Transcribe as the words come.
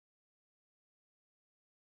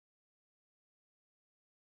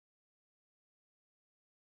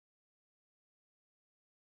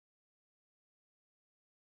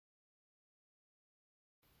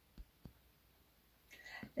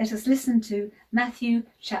let us listen to Matthew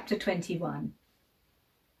chapter 21.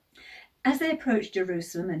 As they approached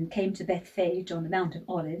Jerusalem and came to Bethphage on the Mount of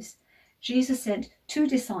Olives, Jesus sent 2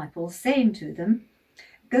 disciples, saying to them,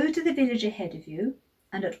 "Go to the village ahead of you,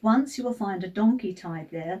 and at once you will find a donkey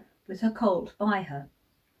tied there with her colt by her.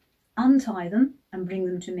 Untie them and bring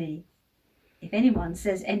them to me. If anyone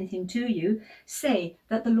says anything to you, say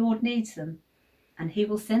that the Lord needs them, and he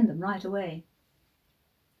will send them right away."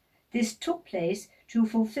 This took place to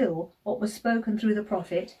fulfill what was spoken through the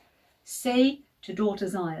prophet, "Say to daughter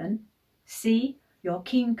Zion, see, your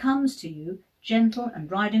king comes to you, gentle and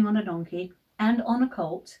riding on a donkey, and on a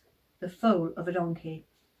colt, the foal of a donkey."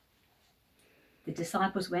 The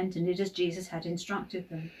disciples went and did as Jesus had instructed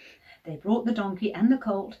them. They brought the donkey and the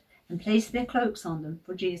colt and placed their cloaks on them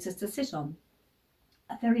for Jesus to sit on.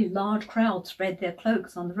 A very large crowd spread their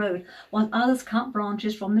cloaks on the road, while others cut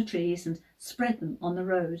branches from the trees and spread them on the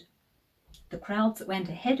road. The crowds that went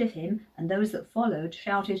ahead of him and those that followed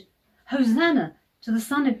shouted, "Hosanna to the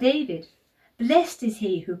Son of David! Blessed is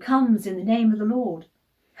he who comes in the name of the Lord!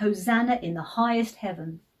 Hosanna in the highest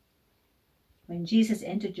heaven!" When Jesus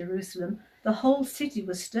entered Jerusalem, the whole city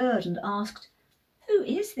was stirred and asked, "Who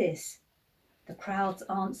is this?" The crowds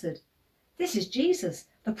answered, "This is Jesus,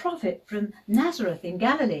 the prophet from Nazareth in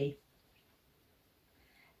Galilee."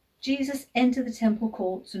 Jesus entered the temple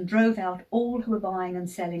courts and drove out all who were buying and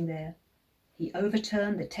selling there. He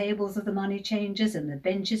overturned the tables of the money changers and the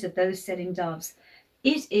benches of those selling doves.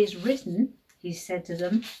 "It is written," he said to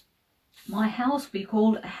them, "My house will be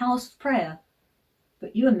called a house of prayer,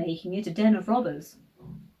 but you are making it a den of robbers."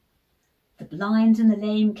 The blind and the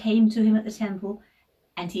lame came to him at the temple,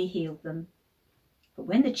 and he healed them. But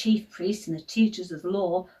when the chief priests and the teachers of the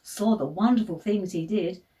law saw the wonderful things he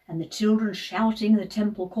did, and the children shouting in the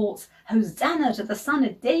temple courts, "Hosanna to the Son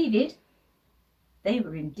of David," they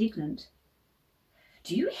were indignant.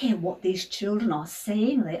 "Do you hear what these children are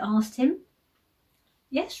saying?" they asked him.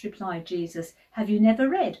 "Yes," replied Jesus. "Have you never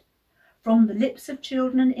read, 'From the lips of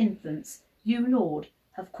children and infants, you, Lord,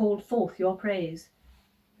 have called forth your praise'?"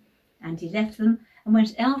 And he left them and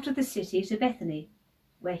went out of the city to Bethany,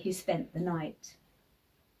 where he spent the night.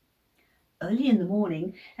 Early in the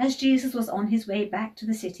morning, as Jesus was on his way back to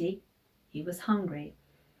the city, he was hungry.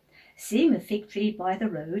 Seeing a fig tree by the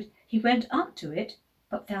road, he went up to it,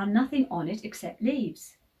 but found nothing on it except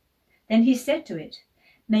leaves. Then he said to it,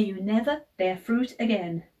 "May you never bear fruit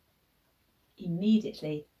again."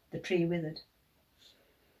 Immediately the tree withered.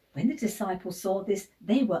 When the disciples saw this,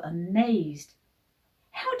 they were amazed.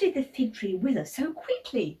 "How did the fig tree wither so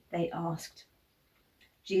quickly?" they asked.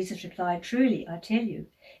 Jesus replied, "Truly, I tell you,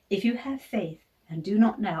 if you have faith and do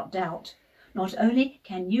not now doubt, not only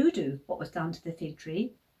can you do what was done to the fig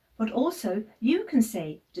tree, but also you can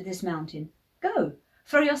say to this mountain, 'Go,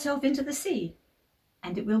 throw yourself into the sea,'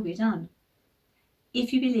 and it will be done.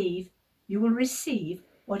 If you believe, you will receive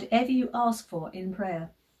whatever you ask for in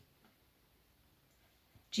prayer."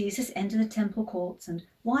 Jesus entered the temple courts, and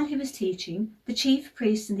while he was teaching, the chief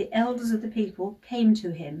priests and the elders of the people came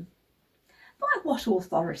to him. "By what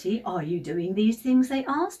authority are you doing these things?" they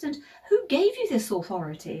asked, "and who gave you this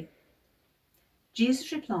authority?"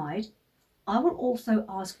 Jesus replied, "I will also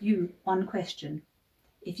ask you one question.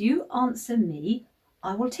 If you answer me,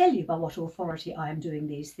 I will tell you by what authority I am doing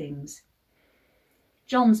these things.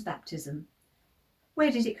 John's baptism,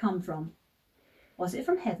 where did it come from? Was it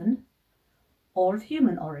from heaven or of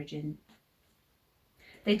human origin?"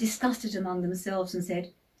 They discussed it among themselves and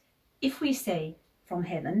said, "If we say from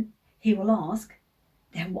heaven, he will ask,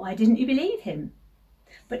 'Then why didn't you believe him?'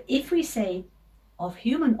 But if we say of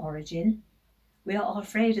human origin, we are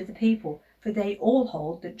afraid of the people, for they all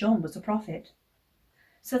hold that John was a prophet."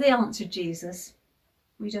 So they answered Jesus,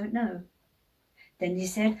 "We don't know." Then he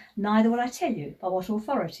said, "Neither will I tell you by what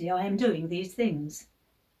authority I am doing these things."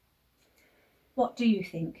 What do you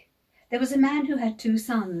think? There was a man who had 2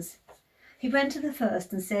 sons. He went to the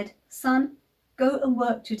first and said, "Son, go and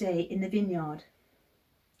work today in the vineyard."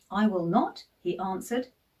 "I will not," he answered.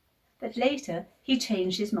 But later he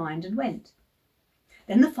changed his mind and went.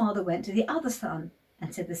 Then the father went to the other son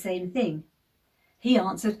and said the same thing. He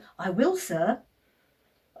answered, "I will, sir,"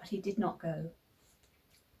 but he did not go.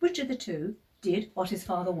 Which of the 2 did what his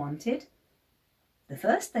father wanted? The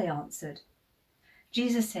first, they answered.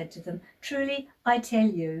 Jesus said to them, "Truly I tell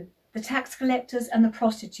you, the tax collectors and the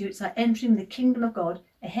prostitutes are entering the kingdom of God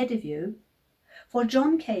ahead of you. For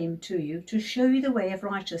John came to you to show you the way of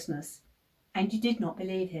righteousness, and you did not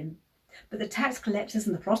believe him. But the tax collectors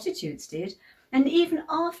and the prostitutes did, and even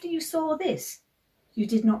after you saw this, you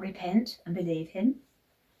did not repent and believe him."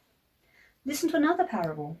 Listen to another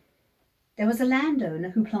parable. There was a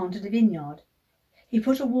landowner who planted a vineyard. He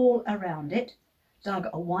put a wall around it, dug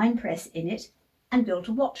a winepress in it, and built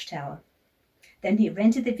a watchtower. Then he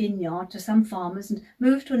rented the vineyard to some farmers and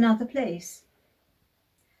moved to another place.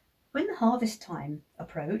 When the harvest time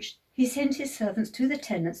approached, he sent his servants to the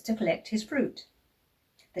tenants to collect his fruit.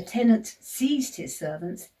 The tenants seized his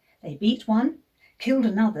servants. They beat one, killed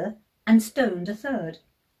another, and stoned a third.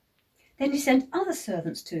 Then he sent other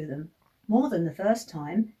servants to them, more than the first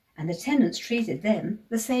time, and the tenants treated them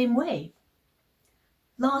the same way.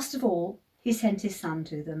 Last of all, he sent his son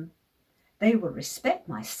to them. They will respect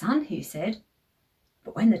my son, he said.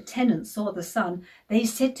 But when the tenants saw the son, they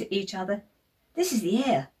said to each other, "This is the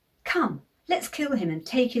heir. Come, let's kill him and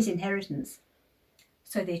take his inheritance."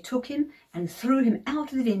 So they took him and threw him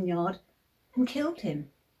out of the vineyard and killed him.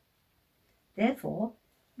 Therefore,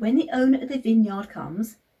 when the owner of the vineyard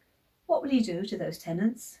comes, what will he do to those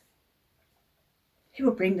tenants? "He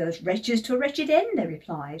will bring those wretches to a wretched end," they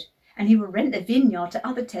replied, "and he will rent the vineyard to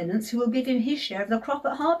other tenants who will give him his share of the crop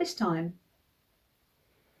at harvest time."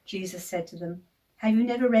 Jesus said to them, "Have you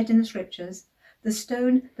never read in the scriptures, the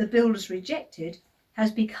stone the builders rejected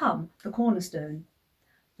has become the cornerstone?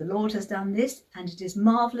 The Lord has done this, and it is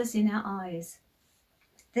marvellous in our eyes.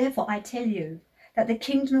 Therefore I tell you that the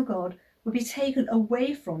kingdom of God will be taken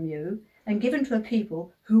away from you and given to a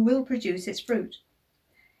people who will produce its fruit.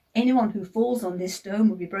 Anyone who falls on this stone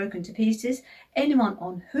will be broken to pieces. Anyone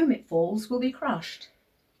on whom it falls will be crushed."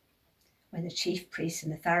 When the chief priests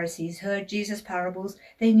and the Pharisees heard Jesus' parables,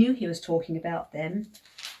 they knew he was talking about them.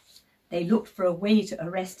 They looked for a way to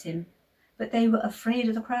arrest him, but they were afraid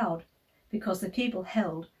of the crowd, because the people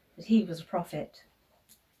held that he was a prophet.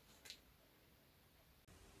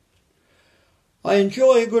 I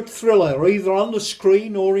enjoy a good thriller, either on the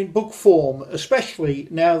screen or in book form, especially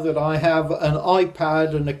now that I have an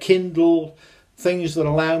iPad and a Kindle, things that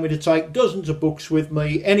allow me to take dozens of books with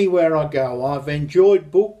me anywhere I go. I've enjoyed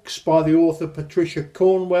books by the author Patricia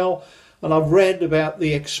Cornwell, and I've read about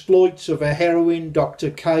the exploits of a heroine, Dr.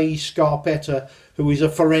 Kay Scarpetta, who is a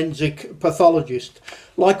forensic pathologist.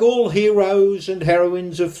 Like all heroes and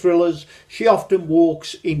heroines of thrillers, she often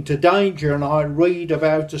walks into danger, and I read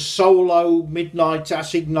about a solo midnight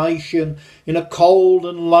assignation in a cold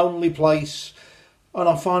and lonely place, and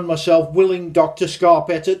I find myself willing Dr.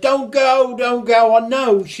 Scarpetta, don't go, I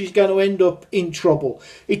know she's going to end up in trouble.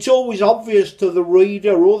 It's always obvious to the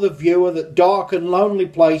reader or the viewer that dark and lonely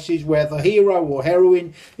places where the hero or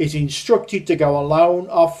heroine is instructed to go alone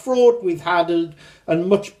are fraught with hazard and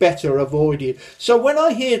much better avoided. So when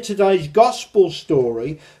I hear today's gospel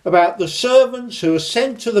story about the servants who are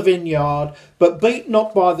sent to the vineyard but beaten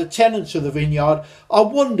up by the tenants of the vineyard, I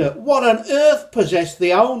wonder what on earth possessed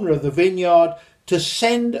the owner of the vineyard to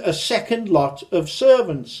send a second lot of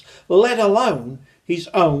servants, let alone his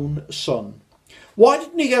own son. Why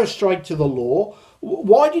didn't he go straight to the law?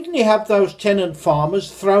 Why didn't he have those tenant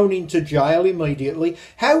farmers thrown into jail immediately?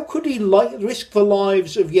 How could he risk the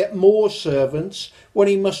lives of yet more servants when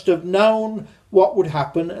he must have known what would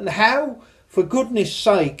happen? And how, for goodness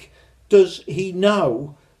sake, does he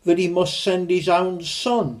know that he must send his own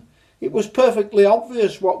son? It was perfectly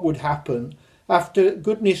obvious what would happen after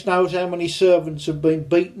goodness knows how many servants have been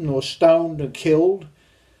beaten or stoned and killed.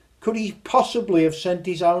 Could he possibly have sent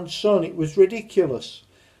his own son? It was ridiculous.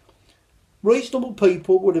 Reasonable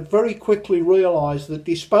people would have very quickly realised that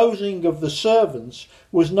disposing of the servants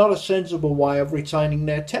was not a sensible way of retaining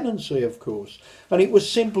their tenancy, of course, and it was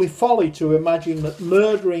simply folly to imagine that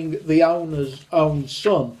murdering the owner's own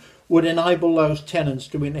son would enable those tenants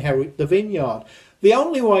to inherit the vineyard. The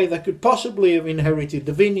only way they could possibly have inherited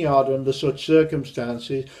the vineyard under such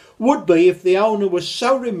circumstances would be if the owner was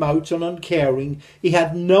so remote and uncaring he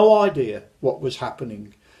had no idea what was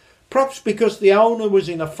happening. Perhaps because the owner was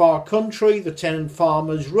in a far country, the tenant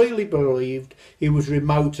farmers really believed he was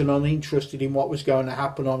remote and uninterested in what was going to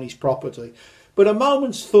happen on his property. But a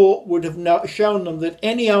moment's thought would have shown them that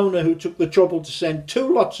any owner who took the trouble to send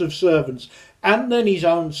 2 lots of servants and then his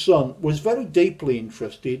own son was very deeply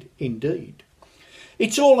interested indeed.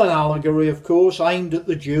 It's all an allegory, of course, aimed at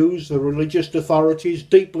the Jews, the religious authorities,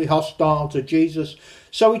 deeply hostile to Jesus.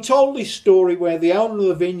 So he told this story where the owner of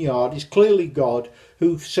the vineyard is clearly God,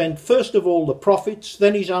 who sent first of all the prophets,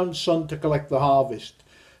 then his own son to collect the harvest.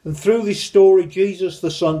 And through this story, Jesus the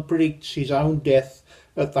Son predicts his own death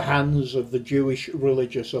at the hands of the Jewish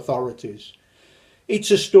religious authorities. It's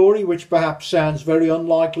a story which perhaps sounds very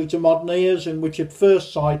unlikely to modern ears, and which at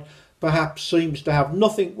first sight perhaps seems to have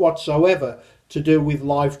nothing whatsoever to do with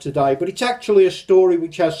life today, but it's actually a story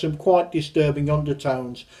which has some quite disturbing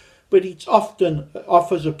undertones, but it often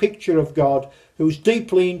offers a picture of God who's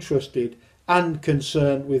deeply interested and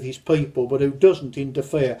concerned with his people, but who doesn't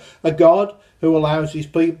interfere. A God who allows his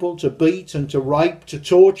people to beat and to rape, to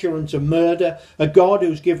torture and to murder. A God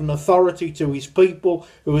who's given authority to his people,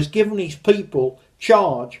 who has given his people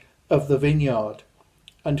charge of the vineyard,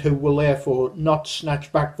 and who will therefore not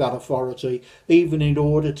snatch back that authority, even in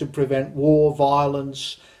order to prevent war,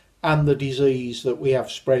 violence, and the disease that we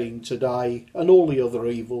have spreading today, and all the other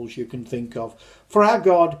evils you can think of. For our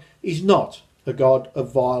God is not a God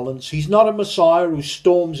of violence. He's not a Messiah who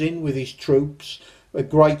storms in with his troops, a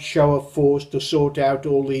great show of force to sort out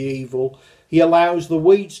all the evil. He allows the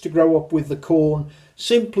weeds to grow up with the corn,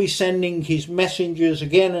 simply sending his messengers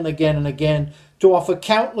again and again and again to offer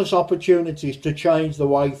countless opportunities to change the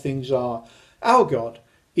way things are. Our God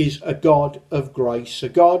is a God of grace, a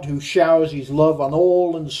God who showers his love on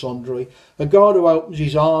all and sundry, a God who opens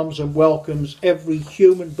his arms and welcomes every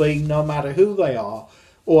human being, no matter who they are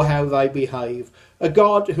or how they behave, a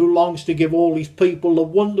God who longs to give all his people the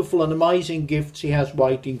wonderful and amazing gifts he has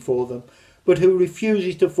waiting for them, but who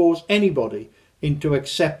refuses to force anybody into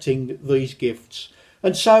accepting these gifts.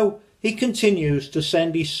 And so he continues to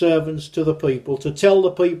send his servants to the people, to tell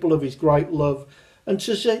the people of his great love, and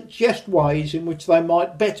to suggest ways in which they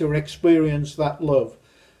might better experience that love.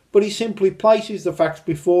 But he simply places the facts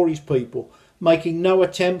before his people, making no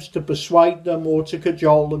attempts to persuade them or to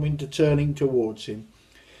cajole them into turning towards him.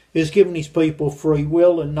 He has given his people free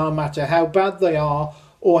will, and no matter how bad they are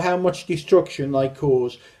or how much destruction they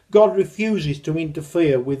cause, God refuses to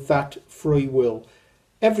interfere with that free will.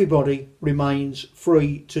 Everybody remains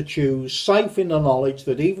free to choose, safe in the knowledge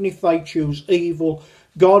that even if they choose evil,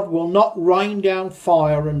 God will not rain down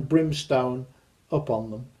fire and brimstone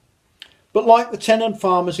upon them. But like the tenant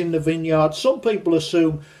farmers in the vineyard, some people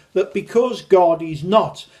assume that because God is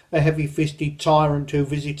not a heavy-fisted tyrant who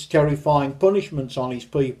visits terrifying punishments on his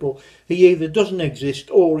people, he either doesn't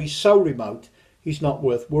exist or is so remote he's not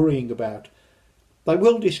worth worrying about. They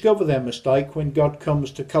will discover their mistake when God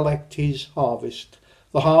comes to collect his harvest.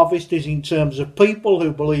 The harvest is in terms of people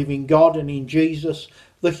who believe in God and in Jesus,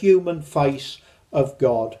 the human face of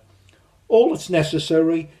God. All that's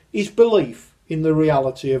necessary is belief in the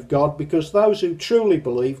reality of God, because those who truly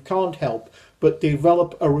believe can't help but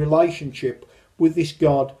develop a relationship with this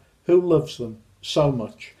God who loves them so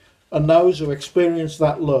much. And those who experience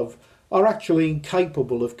that love are actually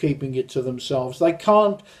incapable of keeping it to themselves. They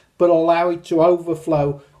can't but allow it to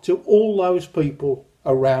overflow to all those people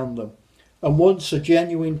around them. And once a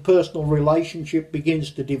genuine personal relationship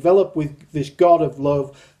begins to develop with this God of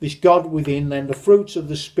love, this God within, then the fruits of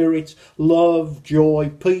the Spirit, love,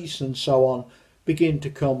 joy, peace and so on, begin to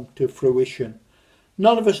come to fruition.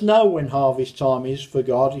 None of us know when harvest time is for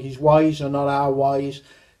God. His ways are not our ways.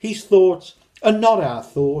 His thoughts are not our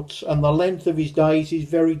thoughts. And the length of his days is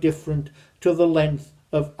very different to the length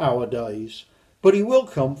of our days. But he will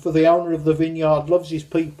come, for the owner of the vineyard loves his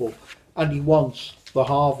people and he wants the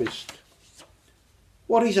harvest.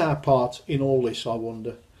 What is our part in all this, I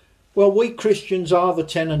wonder? Well, we Christians are the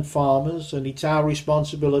tenant farmers, and it's our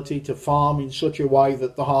responsibility to farm in such a way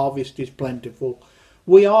that the harvest is plentiful.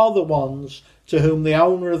 We are the ones to whom the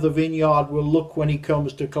owner of the vineyard will look when he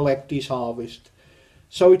comes to collect his harvest.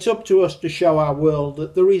 So it's up to us to show our world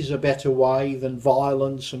that there is a better way than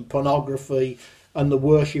violence and pornography and the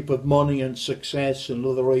worship of money and success and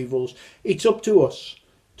other evils. It's up to us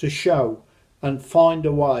to show and find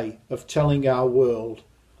a way of telling our world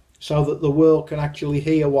so that the world can actually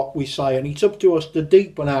hear what we say. And it's up to us to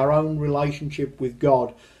deepen our own relationship with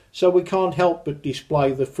God, so we can't help but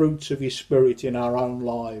display the fruits of his Spirit in our own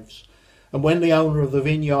lives. And when the owner of the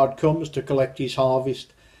vineyard comes to collect his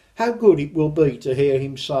harvest, how good it will be to hear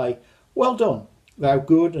him say, "Well done, thou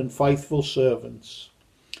good and faithful servants."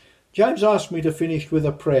 James asked me to finish with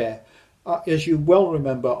a prayer. As you well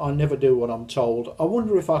remember, I never do what I'm told. I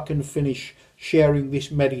wonder if I can finish sharing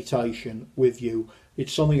this meditation with you.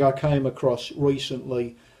 It's something I came across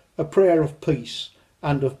recently, a prayer of peace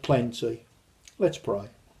and of plenty. Let's pray.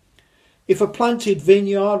 If a planted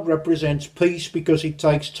vineyard represents peace because it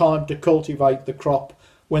takes time to cultivate the crop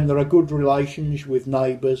when there are good relations with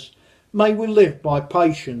neighbours, may we live by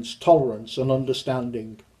patience, tolerance and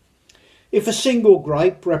understanding. If a single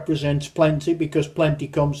grape represents plenty because plenty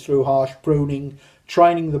comes through harsh pruning,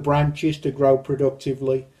 training the branches to grow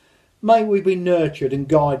productively, may we be nurtured and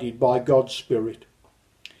guided by God's Spirit.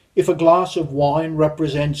 If a glass of wine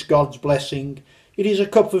represents God's blessing, it is a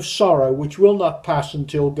cup of sorrow which will not pass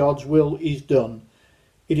until God's will is done.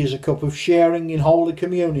 It is a cup of sharing in Holy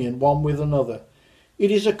Communion one with another.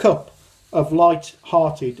 It is a cup of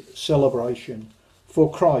light-hearted celebration,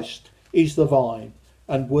 for Christ is the vine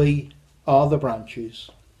and we are the branches.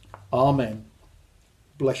 Amen.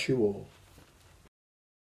 Bless you all.